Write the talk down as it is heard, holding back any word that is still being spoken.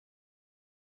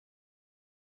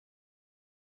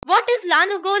What is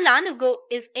Lanugo? Lanugo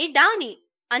is a downy,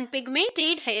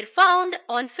 unpigmented hair found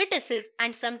on fetuses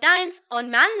and sometimes on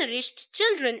malnourished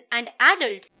children and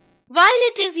adults. While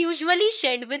it is usually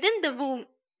shed within the womb,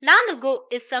 Lanugo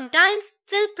is sometimes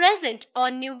still present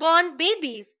on newborn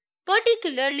babies,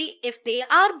 particularly if they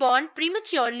are born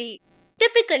prematurely.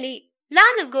 Typically,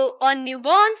 Lanugo on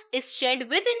newborns is shed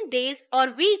within days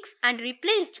or weeks and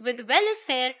replaced with vellus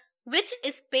hair, which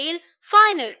is pale,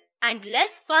 finer, and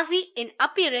less fuzzy in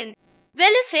appearance.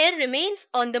 Vellus hair remains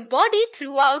on the body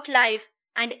throughout life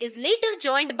and is later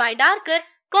joined by darker,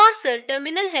 coarser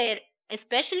terminal hair,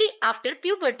 especially after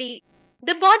puberty.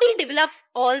 The body develops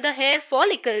all the hair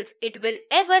follicles it will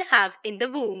ever have in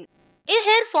the womb. A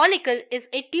hair follicle is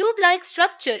a tube-like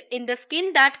structure in the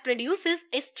skin that produces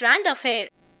a strand of hair.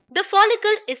 The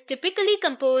follicle is typically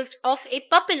composed of a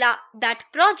papilla that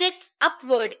projects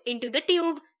upward into the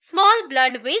tube, small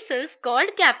blood vessels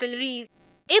called capillaries,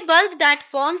 a bulb that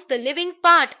forms the living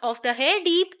part of the hair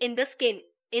deep in the skin,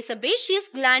 a sebaceous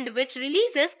gland which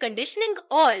releases conditioning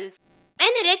oils,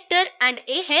 an erector, and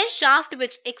a hair shaft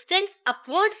which extends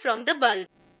upward from the bulb.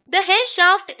 The hair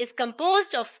shaft is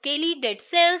composed of scaly dead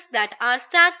cells that are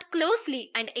stacked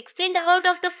closely and extend out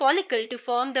of the follicle to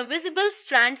form the visible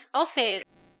strands of hair.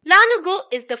 Lanugo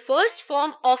is the first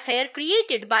form of hair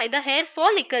created by the hair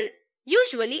follicle,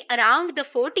 usually around the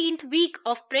 14th week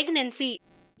of pregnancy.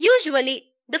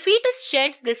 Usually, the fetus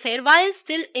sheds this hair while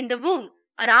still in the womb,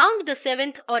 around the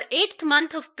 7th or 8th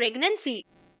month of pregnancy.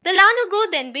 The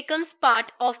lanugo then becomes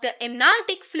part of the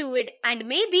amniotic fluid and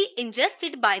may be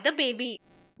ingested by the baby.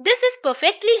 This is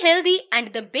perfectly healthy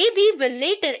and the baby will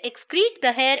later excrete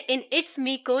the hair in its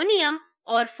meconium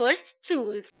or first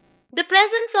stools. The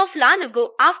presence of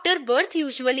lanugo after birth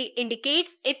usually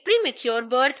indicates a premature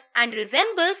birth and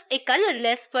resembles a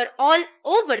colorless fur all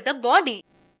over the body.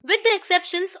 With the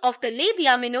exceptions of the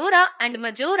labia minora and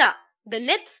majora, the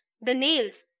lips, the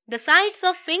nails, the sides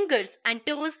of fingers and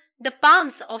toes, the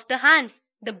palms of the hands,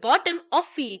 the bottom of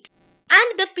feet,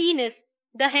 and the penis,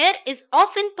 the hair is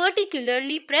often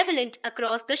particularly prevalent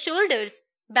across the shoulders,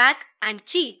 back, and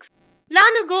cheeks.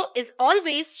 Lanugo is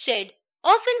always shed,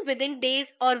 often within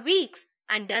days or weeks,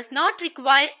 and does not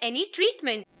require any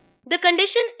treatment. The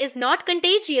condition is not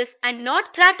contagious and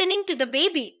not threatening to the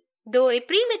baby, though a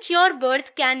premature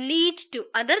birth can lead to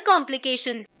other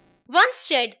complications. Once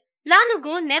shed,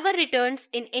 lanugo never returns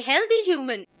in a healthy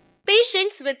human.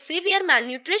 Patients with severe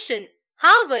malnutrition,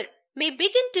 however, may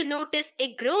begin to notice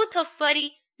a growth of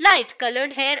furry,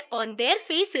 light-colored hair on their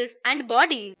faces and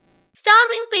bodies.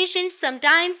 Starving patients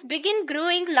sometimes begin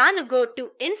growing lanugo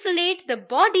to insulate the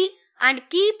body and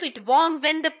keep it warm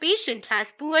when the patient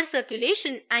has poor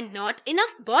circulation and not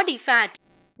enough body fat.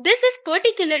 This is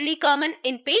particularly common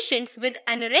in patients with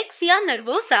anorexia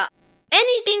nervosa, an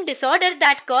eating disorder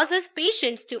that causes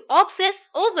patients to obsess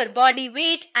over body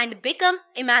weight and become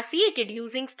emaciated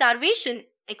using starvation,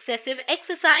 excessive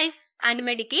exercise, and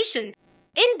medication.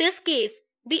 In this case,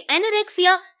 the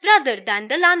anorexia rather than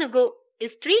the lanugo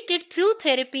is treated through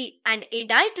therapy and a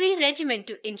dietary regimen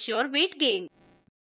to ensure weight gain.